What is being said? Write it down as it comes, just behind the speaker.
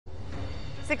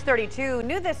6:32,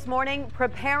 new this morning,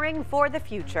 preparing for the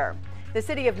future. The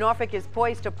city of Norfolk is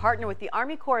poised to partner with the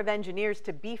Army Corps of Engineers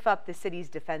to beef up the city's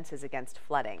defenses against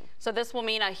flooding. So this will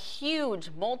mean a huge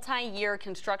multi-year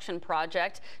construction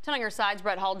project. 10 on your sides,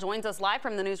 Brett Hall joins us live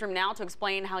from the newsroom now to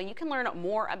explain how you can learn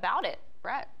more about it.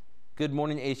 Brett. Good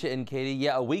morning, Aisha and Katie.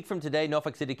 Yeah, a week from today,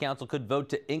 Norfolk City Council could vote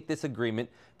to ink this agreement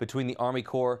between the Army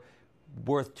Corps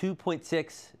worth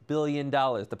 $2.6 billion.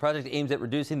 The project aims at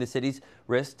reducing the city's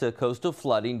risk to coastal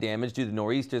flooding damage due to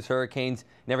nor'easters, hurricanes,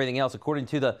 and everything else. According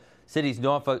to the City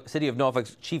of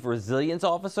Norfolk's Chief Resilience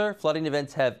Officer, flooding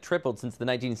events have tripled since the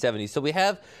 1970s. So we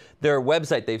have their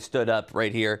website they've stood up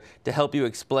right here to help you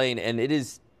explain, and it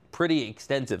is pretty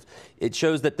extensive. It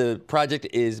shows that the project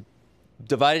is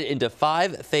divided into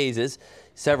 5 phases,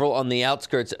 several on the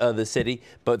outskirts of the city,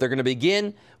 but they're going to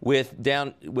begin with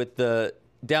the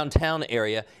downtown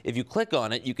area. If you click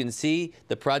on it, you can see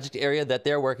the project area that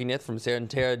they're working with from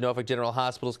Santerre Norfolk General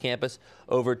Hospital's campus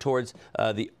over towards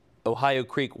the Ohio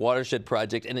Creek Watershed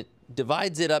Project, and it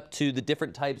divides it up to the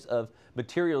different types of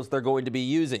materials they're going to be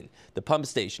using. The pump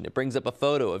station, it brings up a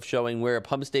photo of showing where a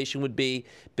pump station would be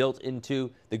built into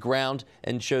the ground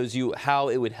and shows you how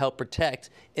it would help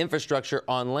protect infrastructure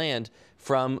on land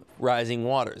from rising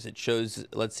waters. It shows,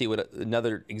 let's see what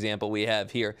another example we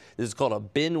have here. This is called a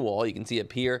bin wall. You can see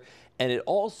up here. And it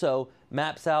also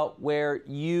maps out where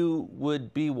you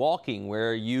would be walking,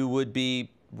 where you would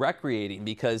be recreating,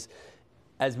 because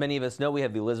as many of us know, we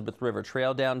have the Elizabeth River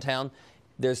Trail downtown.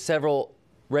 There's several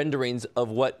renderings of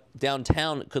what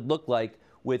downtown could look like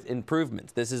with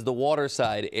improvements. This is the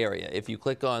waterside area. If you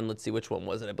click on, let's see, which one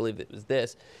was it? I believe it was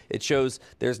this. It shows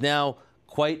there's now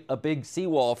quite a big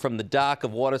seawall from the dock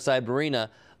of Waterside Marina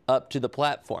up to the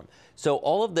platform. So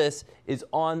all of this is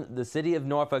on the City of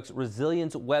Norfolk's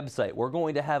Resilience website. We're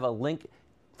going to have a link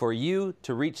for you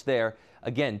to reach there.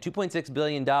 Again, $2.6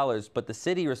 billion, but the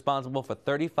city responsible for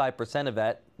 35% of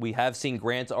that. We have seen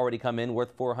grants already come in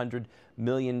worth $400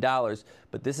 million,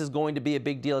 but this is going to be a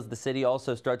big deal as the city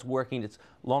also starts working its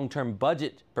long-term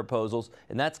budget proposals,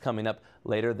 and that's coming up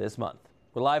later this month.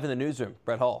 We're live in the newsroom.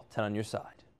 Brett Hall, 10 on your side.